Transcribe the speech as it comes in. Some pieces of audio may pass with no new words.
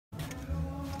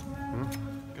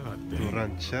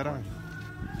ranchera.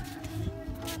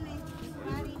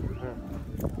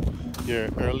 Your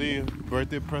early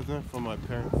birthday present from my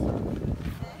parents.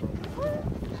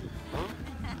 Huh?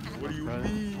 What do you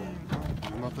mean?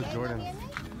 Not the Jordans.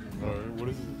 Alright, what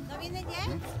is it? ¿No viene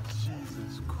ya?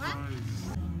 Jesus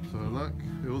Christ. So look,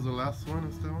 it was the last one,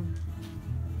 Esteban.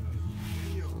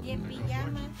 Y en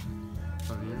pijama.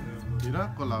 Está bien.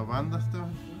 Mira, con la banda,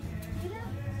 Esteban.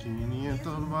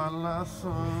 500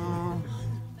 balazos.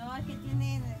 No, es que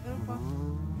tiene el grupo.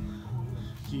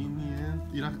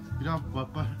 500. Mira, va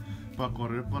para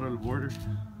correr para el border.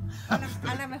 A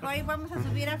lo mejor ahí vamos a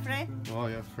subir a Fred. Oh,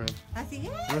 yeah, Fred. Así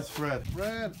es. Where's Fred?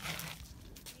 Fred!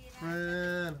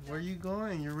 Fred, where are you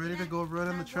going? You ready to go run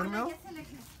on the treadmill?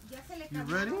 You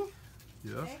ready?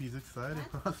 Yep, he's excited.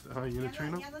 Are you gonna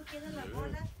train him?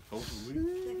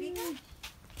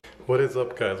 What is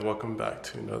up, guys? Welcome back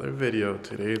to another video.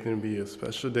 Today is gonna be a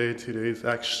special day. Today is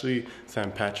actually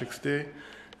St. Patrick's Day.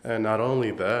 And not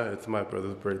only that, it's my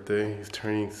brother's birthday. He's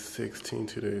turning 16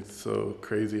 today. It's so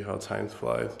crazy how time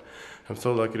flies. I'm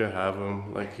so lucky to have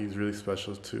him. Like, he's really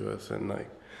special to us. And like,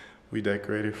 we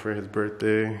decorated for his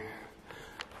birthday.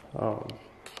 A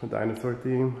dinosaur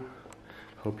theme.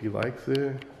 Hope he likes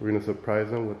it. We're gonna surprise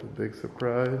him with a big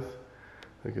surprise.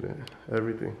 Look at it,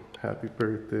 everything. Happy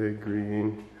birthday,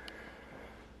 green.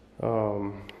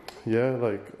 Yeah,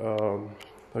 like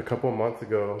a couple months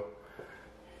ago,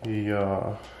 he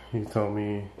told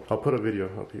me, I'll put a video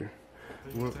up here.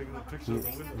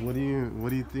 What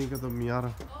do you think of the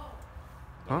Miata?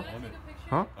 Huh?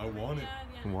 Huh? I want it.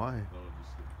 Why? No,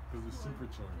 just because it's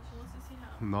supercharged.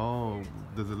 No,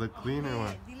 does it look clean or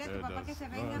what? Yeah, it does.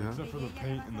 Except for the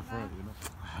paint in the front, you know.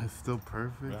 It's still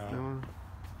perfect, still.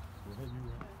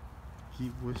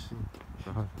 Keep wishing.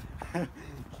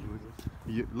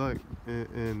 Look,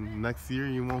 in next year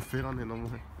you won't fit on it no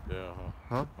more. Yeah,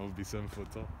 huh? I would be 7 foot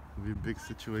tall. It'll be a big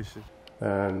situation.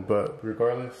 But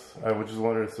regardless, I just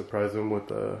wanted to surprise him with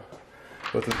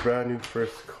his brand new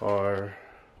first car.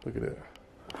 Look at it.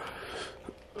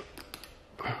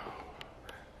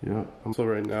 Yeah. So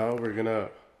right now we're gonna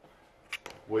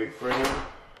wait for him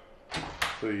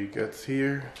so he gets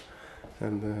here,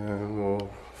 and then we'll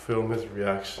film his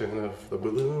reaction of the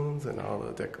balloons and all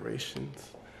the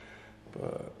decorations.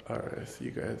 But alright, see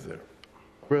you guys there.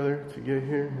 Brother to get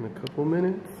here in a couple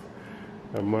minutes.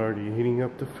 I'm already heating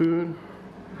up the food.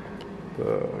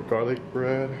 The garlic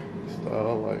bread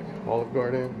style, like Olive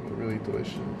Garden, really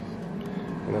delicious.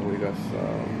 And then we got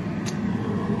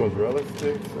some mozzarella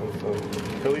sticks and some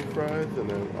Philly fries, and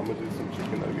then I'm gonna do some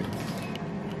chicken nuggets.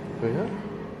 So yeah,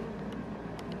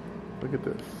 look at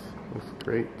this, looks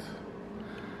great.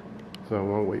 So I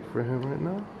wanna wait for him right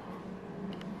now.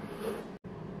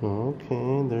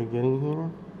 Okay, they're getting here.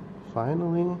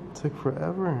 Finally, took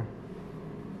forever.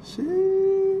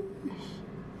 Sheesh.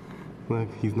 Look,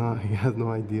 he has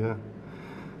no idea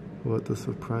what the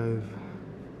surprise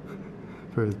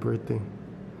for his birthday.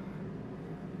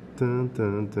 Dun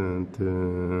dun dun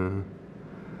dun.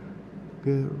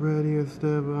 Get ready,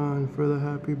 Esteban, for the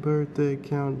happy birthday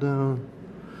countdown.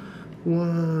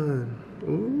 1.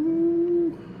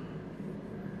 Ooh.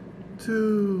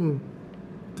 2.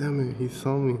 Damn it, he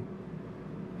saw me.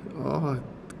 Oh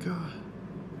God.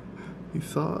 He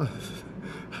saw us.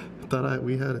 Thought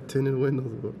we had tinted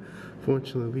windows, but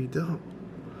fortunately we don't.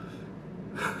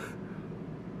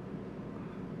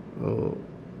 Oh.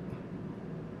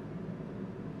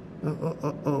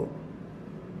 Oh.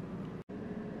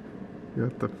 You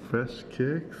got the fresh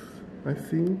kicks. I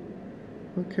see.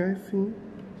 Okay, I see.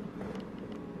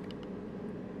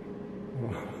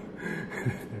 Oh.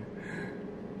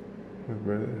 My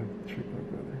brother, I have to trick my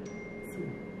brother. Let's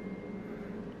see.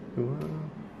 Wow.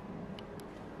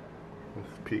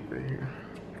 Let's peek right here.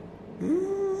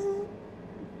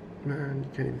 Man, you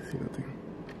can't even see nothing.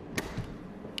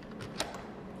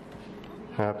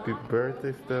 Happy birthday,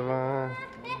 Esteban.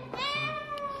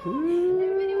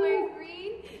 Everybody wearing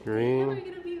green? Green. We're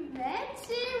gonna be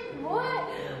matching? What?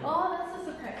 Oh, that's a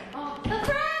surprise. Oh,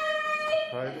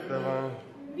 surprise! Hi, Esteban.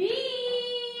 Me!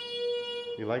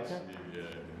 You like that?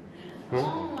 Yeah. Oh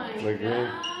my Like gosh. green?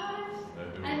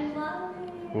 I love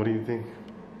it. What do you think?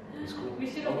 It's cool. We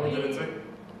should How have long did it waited. take?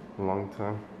 A long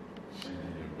time.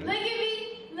 Look at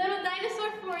me, little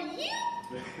dinosaur for you!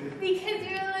 Because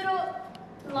you're a little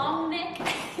long neck.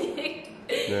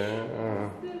 Yeah.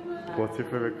 What's your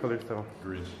favorite color style?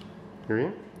 Green.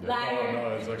 Green? Liar.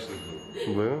 No, it's actually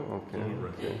blue. Blue? Okay. Blue,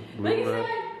 red. Okay. Look Blue, at red.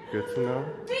 that. Good to know.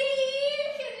 Baby,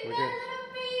 you're Okay. not a little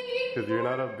baby. Because you're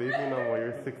not a baby no more,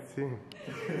 you're 16.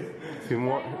 2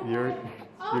 more, you're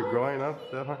growing up,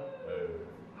 Stefan.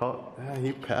 How? Yeah,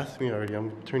 he passed me already.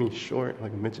 I'm turning short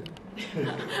like a midget.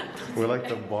 We're like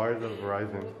the bars of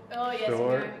Verizon. Oh, yes,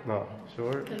 Short, we are. no,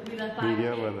 short, Could be the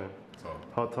medium, and then. Tall.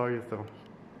 How tall are you still?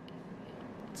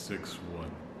 6'1".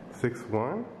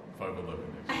 6'1"? 5'11".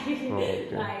 Oh,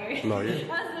 okay. Liar. No, you. That's the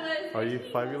best. Are you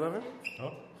 5'11"?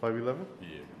 Huh? 5'11"? Yeah.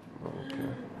 Oh, okay.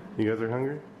 You guys are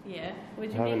hungry? Yeah.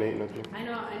 What'd I you haven't make? eaten nothing. I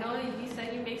know. You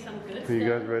said you make some good Are you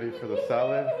stuff. guys ready for the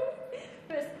salad?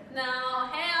 No,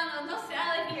 hell no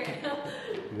salad here.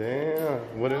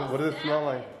 Damn. What does it smell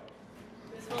like?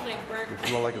 It smells like burnt. It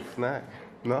smells like a snack.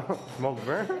 No? It smells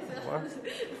burnt? What? It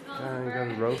smells Yeah, you burnt.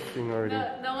 guys roasting already.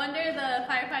 No wonder the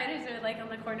firefighters are like on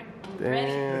the corner.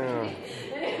 Damn. Ready.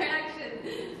 Reaction.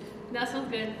 That smells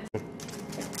good.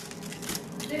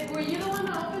 Were you the one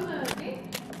that opened the gate?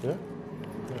 Yeah?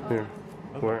 Here.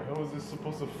 Where? How was this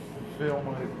supposed to fail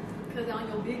my... Because on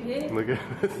your big head. Look at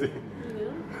this.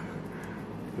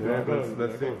 Yeah,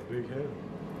 let's see. Big head.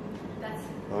 That's.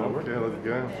 Okay, let's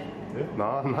go. Yeah.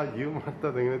 No, not you,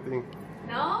 Marta. They're gonna think.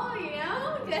 No,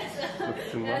 just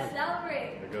That's too much.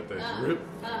 celebrate. I got that drip.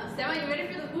 Stefan, you ready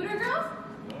for the Hooter girls?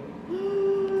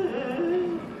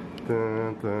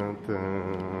 Dun, dun,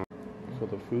 dun. So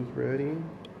the food's ready.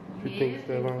 What you think,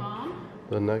 Stefan?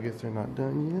 The nuggets are not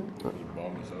done yet.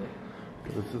 Bomb is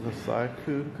out. This is a side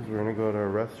food because we're gonna go to a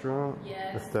restaurant.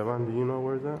 Yes. Esteban, do you know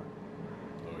where's that?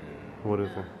 Oh yeah. What is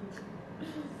it?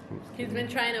 He's been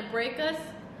trying to break us.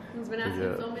 He's been asking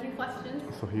Yeah. so many questions.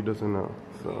 So he doesn't know.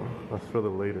 So that's for the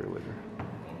later.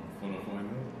 Fun to find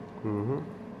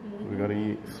out. We gotta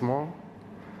eat small.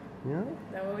 Yeah.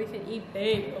 That way we can eat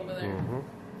big over there.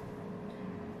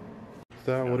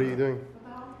 Stefan, what are you doing?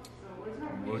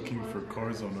 I'm looking for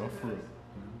cars on off-road.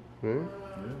 Hmm?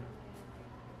 Yeah.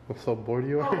 What's so bored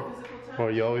you are?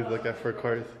 Or you always look at for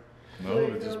cars? No,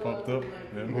 it just popped up.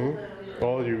 Yeah.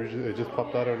 Oh, it just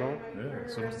popped out or no? Yeah,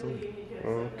 that's what I'm saying.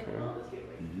 Okay.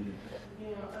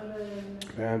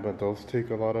 Man, but those take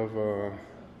a lot of,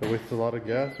 they waste a lot of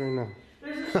gas right now.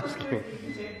 Just kidding.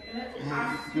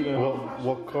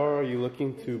 What car are you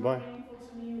looking to buy?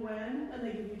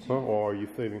 Huh? Or are you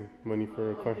saving money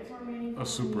for a car? A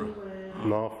Supra.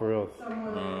 No, for real.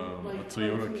 A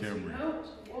Toyota Camry.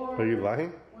 Are you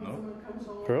lying? No?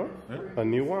 For real? Yeah. A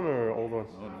new one or an old one?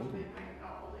 Oh, an old one.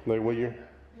 Like what year?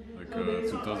 Like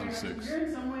 2006.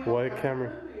 Why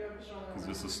Camry? Because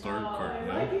it's a starter car,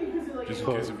 yeah? Just in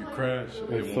case if you crash.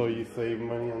 And so you save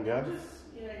money on gas?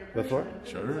 That's why?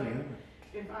 Sure,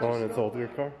 yeah. Oh, and it's older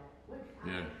car?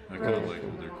 Yeah, I kind of like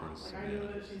older cars.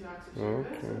 Yeah.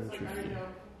 Okay, interesting.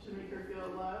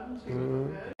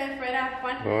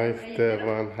 Alright, Hi,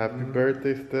 Esteban. Happy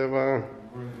birthday, Esteban.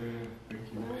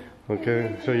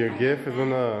 Okay, so your gift is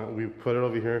gonna, we put it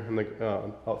over here in the,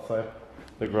 outside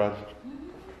the garage.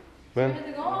 Ven, sí,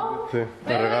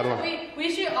 te regalo. We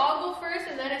should all go first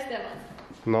and then Esteban.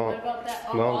 No, What about that?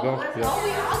 Oh, no, all go, of us? yeah. Oh,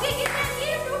 we all can get that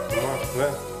gift real quick. Come on,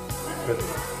 ven.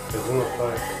 It's in the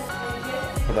side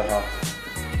for the house.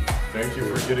 Thank you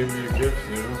for getting me a gift,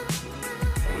 you know.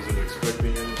 I wasn't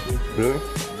expecting anything. Really?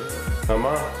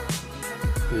 Mama,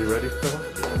 you ready still? I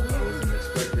wasn't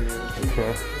expecting anything.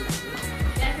 Okay.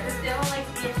 Yeah, because Esteban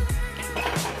likes gifts.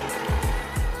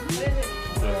 What is it?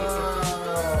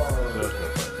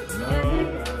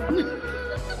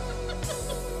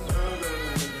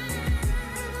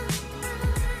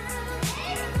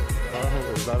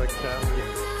 Is that a cat?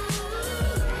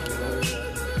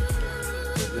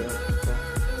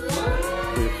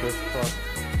 Your first spot.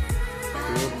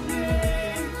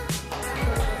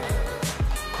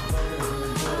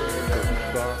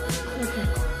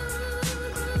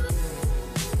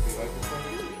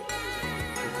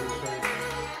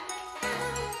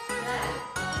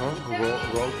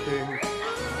 Rotating.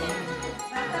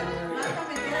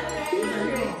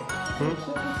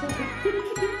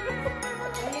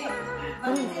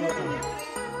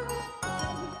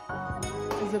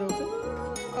 Is it open?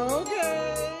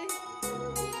 Okay.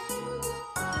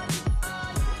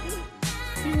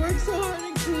 He works so hard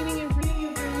in cleaning and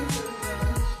bringing it in.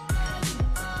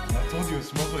 I told you it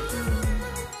smells like you.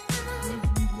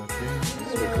 That thing.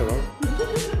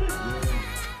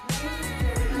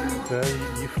 Yeah,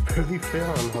 you barely fail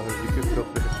on hard. You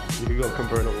could go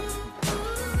convertible.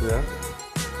 Yeah?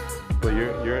 But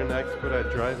you're an expert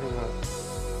at driving.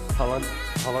 How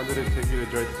long did it take you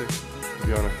to drive stick? To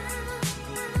be honest.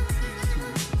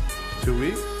 2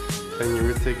 weeks? And you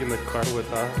were taking the car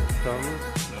without telling me?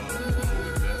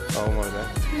 Oh my god.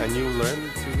 And you learned in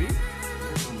 2 weeks?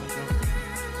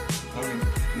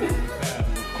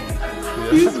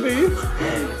 His face.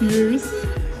 Yours.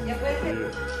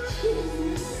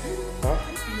 Huh?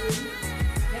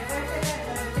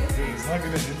 It's not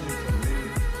gonna hit me.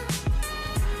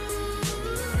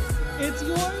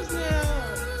 yours now.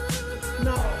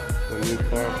 No. The new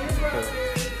car.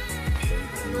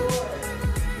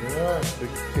 Yeah,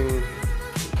 16.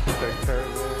 Take care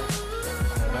of it.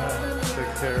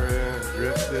 Take care of it.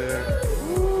 Drift it.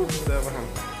 Woo, 700.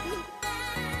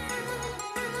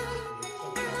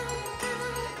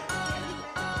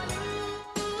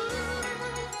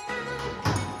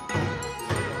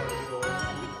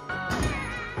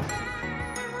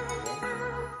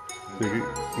 So you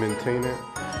maintain it.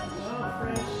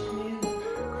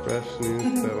 Fresh new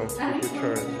 7. Keep it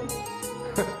charged.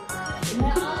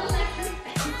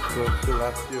 So it should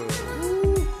last you.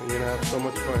 And you're gonna have so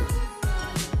much fun.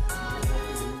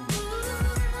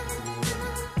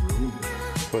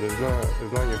 But it's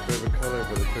not your favorite color,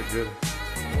 but it's a good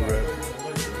red.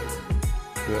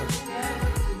 Yeah.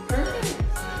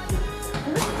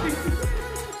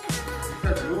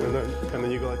 And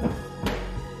then you go like this.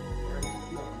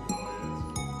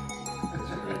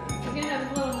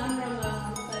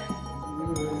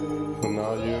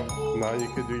 So now you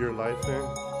could do your license,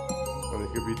 and you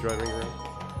could be driving around.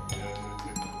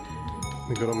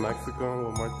 You go to Mexico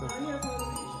with Martha.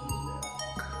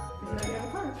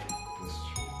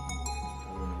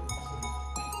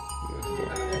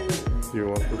 You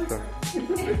want this stuff?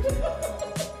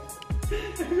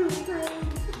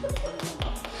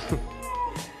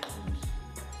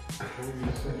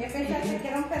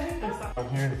 I'm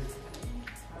here.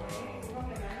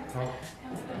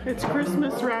 It's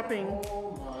Christmas wrapping.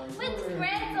 With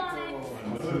threads on it.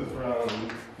 This is from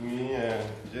me and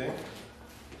Jay.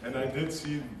 And I did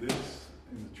see this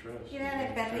in the trash.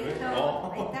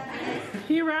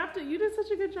 He wrapped it. You did such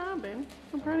a good job, babe.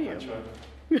 I'm proud of you.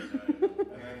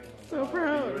 So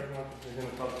proud. No,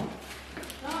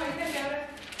 you can get it.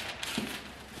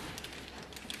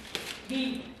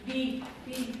 B.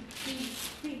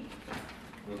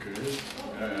 Okay.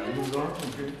 These are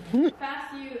okay.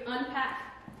 Fast you unpack.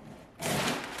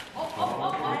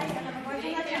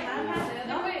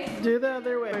 Do the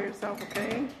other way by yourself,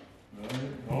 okay?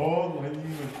 Oh,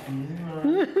 lighting the theme.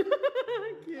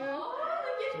 Cute. Oh,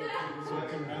 look at that. So I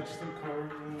can match the car.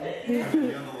 Be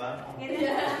on the left.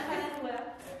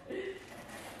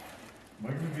 Am I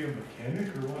going to be a mechanic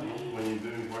or what? When you do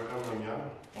work on the Miata,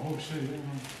 Oh, shit.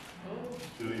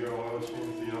 do your oil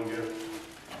change so you don't get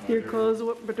Your clothes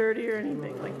were dirty or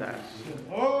anything like that.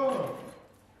 Oh!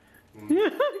 Yeah,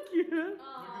 cute.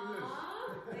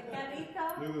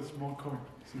 Look at this small car.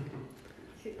 See?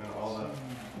 and all that.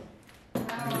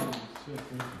 Shit,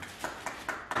 thank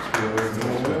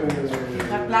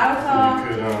Aplauso. You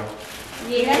could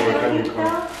Mira qué bonito.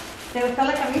 ¿Te gustó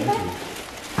la camisa?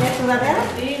 ¿De sudadera?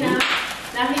 See,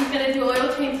 now he's gonna do oil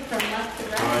change from left to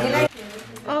right.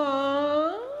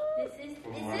 Aww. Is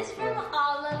this from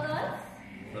all of us?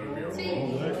 Better be a See?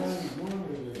 Rolex.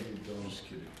 I'm just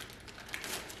kidding.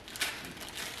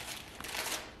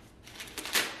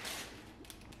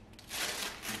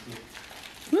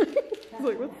 I was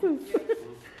like, what's this?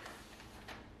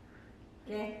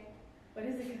 ¿Qué? What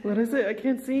is it? What is it? I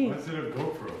can't see. Why is it a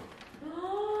GoPro?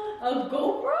 A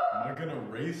GoPro? Am I gonna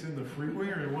race in the freeway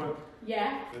or what?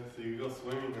 Yeah. So you go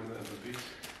swimming at the beach.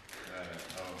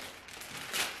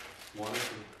 Wanted to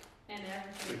And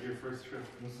everything. take your first trip.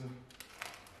 What's it?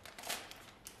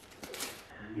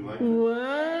 You like it?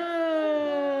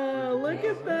 Wow, look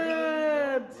at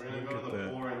that. We're gonna go to the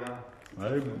pool right now.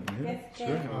 Yeah,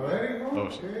 sure. Oh,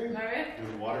 shit. Alright?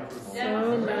 There's waterproof.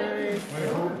 So nice.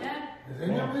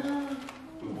 Yeah.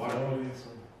 With waterproof.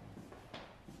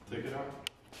 Take it out.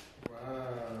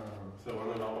 Se van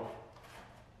al agua.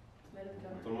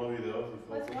 Toma videos y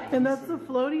fotos. And that's the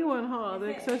floaty one, huh? The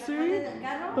accessory?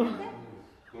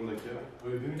 Donde quiera.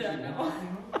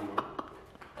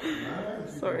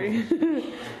 Sorry. Es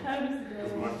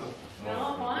Marta. No,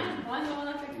 Juan's the one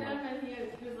that picked it up and he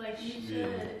was like, you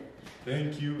should.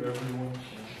 Thank you, everyone.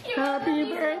 Happy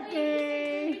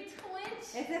birthday.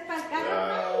 Ese es para el carro.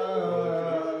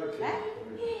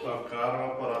 Para el carro,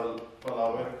 para la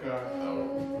alberca,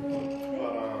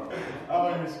 para... Oh,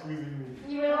 you're squeezing me.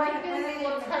 You were like this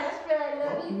little touch, but I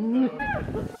love you.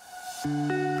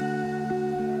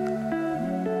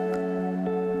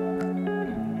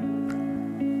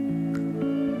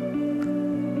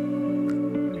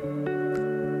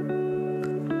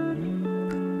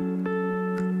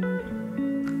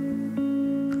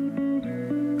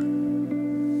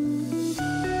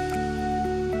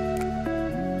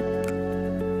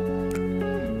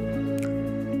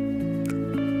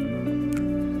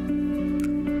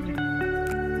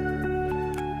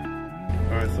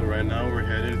 So right now we're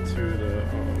headed to the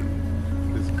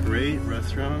this great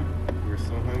restaurant. We're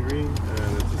so hungry,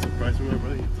 and it's a surprise from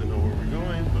everybody. They know where we're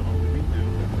going, but only we do.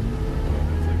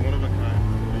 It's like one of a kind.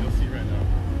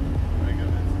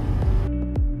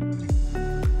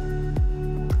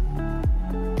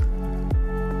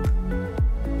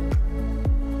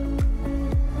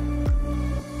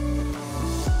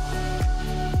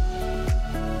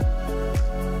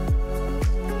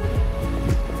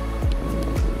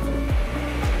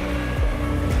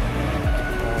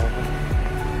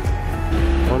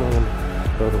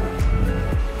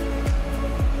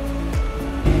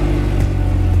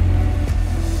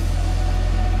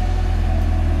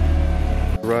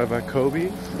 arrived at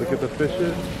Kobe's. Look at the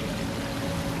fishes.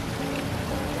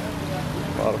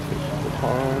 A lot of fish in the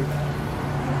pond.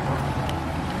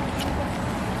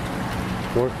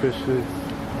 More fishes.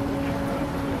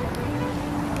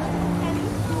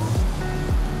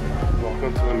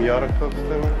 Welcome to the Miata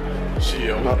customer.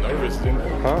 Gee, I was nervous, didn't I?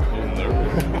 Huh? I was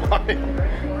nervous. Why?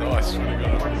 No, I swear to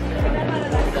God.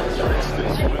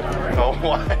 Oh,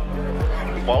 why?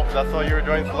 Well, that's why you were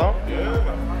driving slow? Yeah.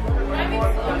 Driving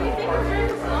slow? You think we're driving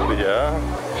slow? Yeah.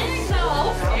 And so I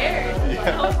was scared.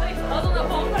 Yeah. I was like, I was on the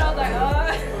phone, but I was like,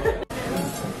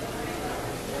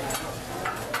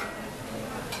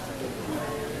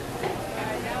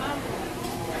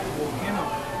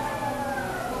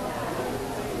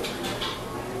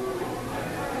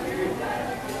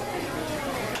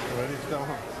 Ready,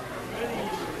 Stella?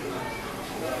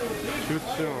 Shoot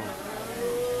soon.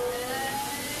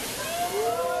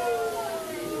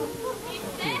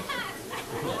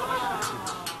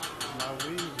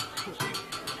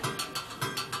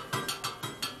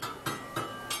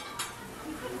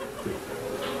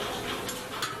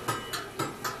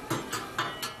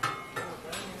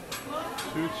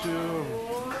 Choo-choo.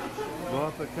 Blow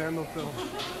out the candle film.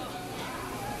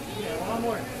 One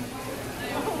more.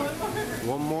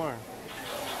 One more.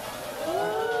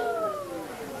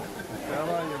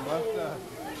 Stella, your mustache.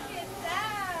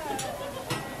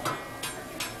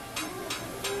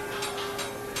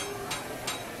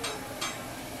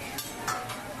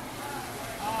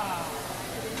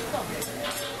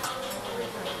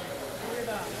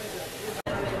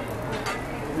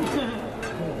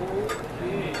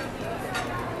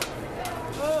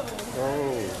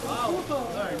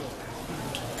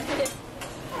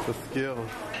 The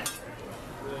skills.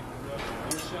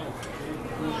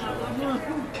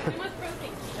 too much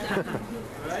protein.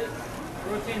 Right?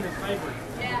 Protein and fiber.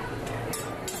 Yeah.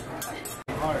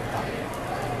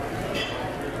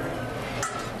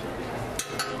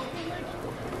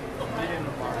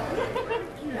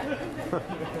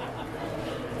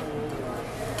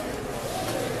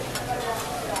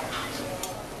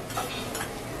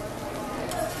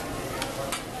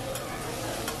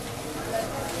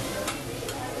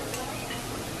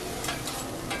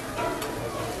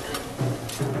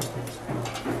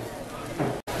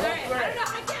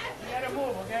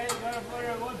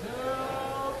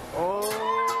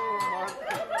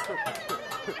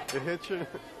 It hit you.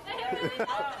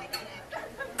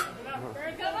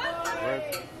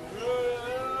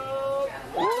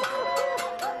 Oh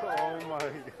my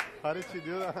God. How did she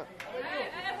do that?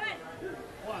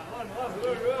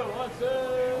 One, two.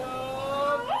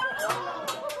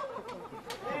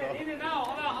 In and out.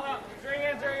 Hold on. Drink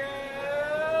it.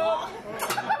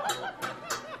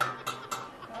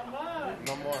 Come on.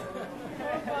 No more.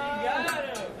 You got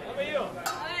it. How about you?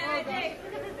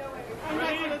 I'm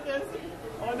not good at this.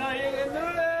 Oh, no, you can do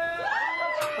it.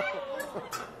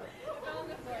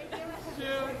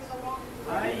 Shoot.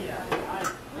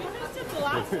 We missed it the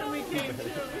last time we came, too. We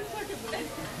suck at this.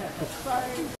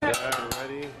 Sorry. Yeah,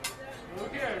 ready?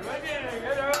 Okay, ready.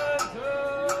 Get it. Two.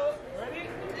 Ready?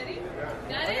 Ready?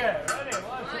 Got Okay, it? ready.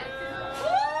 One, two.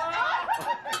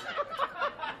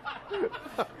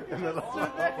 And then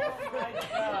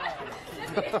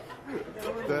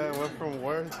Damn, went from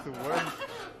worse to worse.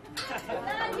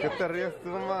 ¿Qué te ríes tú,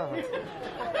 ma?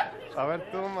 A ver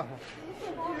tú, ma.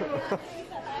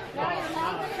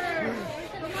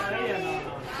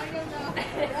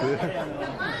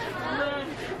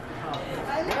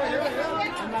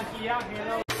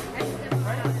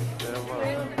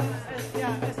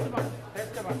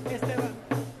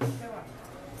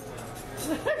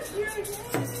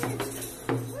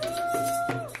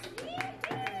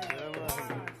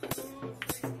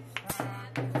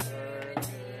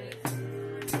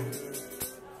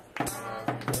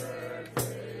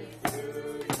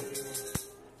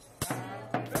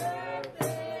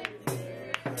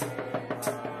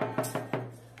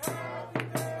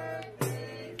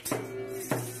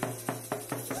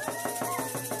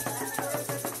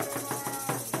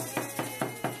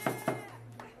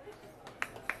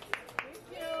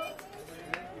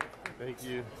 Thank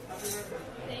you.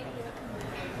 Thank you.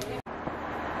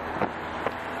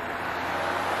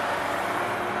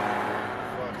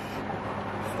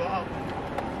 Stop.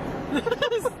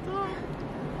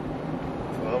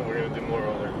 Well, we're gonna do more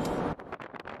rollers.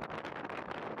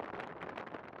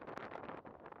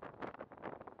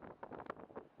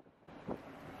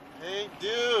 Hey,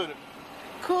 dude.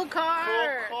 Cool car.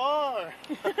 Cool car.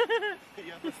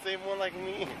 You have the same one like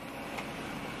me.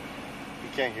 You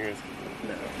can't hear us.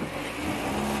 No.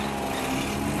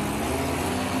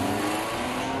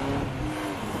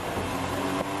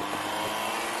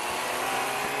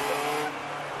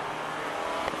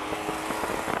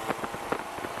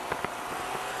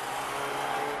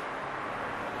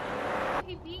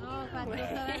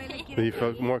 Did you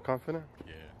feel more confident?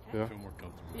 Yeah, I feel more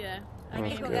comfortable. Yeah, I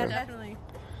That's think good. definitely.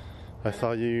 I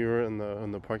saw you were in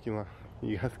the parking lot.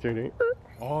 You got scared.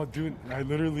 Oh, dude, I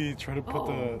literally tried to put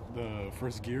the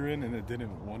first gear in and it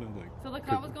didn't want to like. So the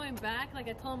car was going back. Like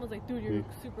I told him, I was like, dude, you're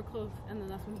super close. And then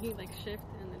that's when he like shift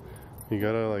and then. You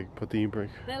gotta like put the e-brake.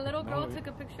 That little girl took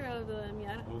a picture of the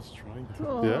Miata. I was trying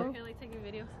to. Yeah? Okay, like taking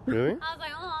videos. Really? I was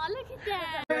like, oh, look at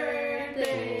that.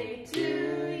 Birthday to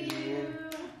you.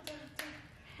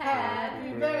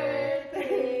 Happy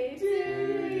birthday to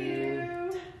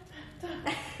you.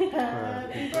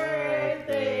 Happy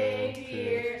birthday,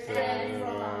 dear Stephanie.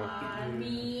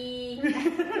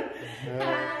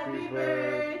 Happy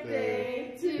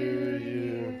birthday to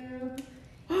you.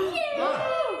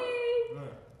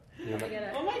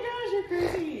 Oh my gosh, you're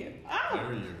crazy. Ah!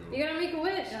 There you go. You gotta make a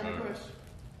wish. Yeah, of course.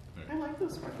 I like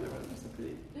those sparkly ones. They're so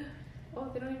pretty. Oh,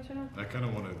 they don't even turn on. I kind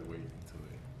of want to wait until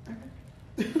they.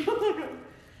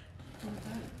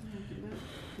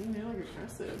 You look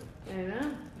aggressive. I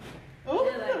know. Oh,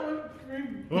 Yeah, like- that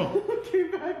one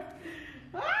came back.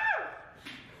 Ah!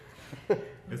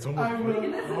 It's almost. I will.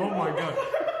 Oh my god.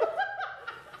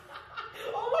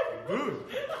 Oh my god. Dude.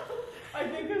 I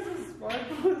think this is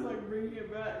sparkle is like bringing it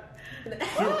back.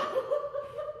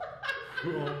 Oh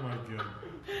my god.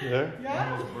 Yeah?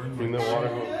 Yeah? Almost burned In my the water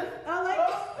Yeah. hole. I like it.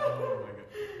 Oh my god.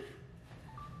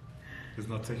 It's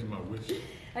not taking my wish.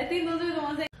 I think those are the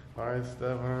ones that. Alright,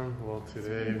 Stefan. Well,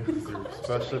 today is your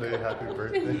special day. Happy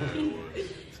birthday.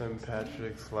 St.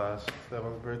 Patrick's /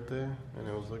 Stefan's birthday. And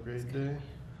it was a great day.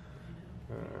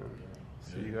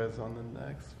 See you guys on the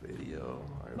next video.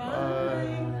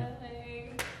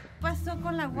 Bye. Pasó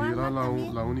con la Y guagua era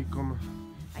también. la única.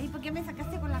 Ay, ¿por qué me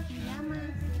sacaste con la pijama?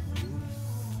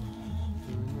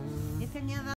 Ese me ha dado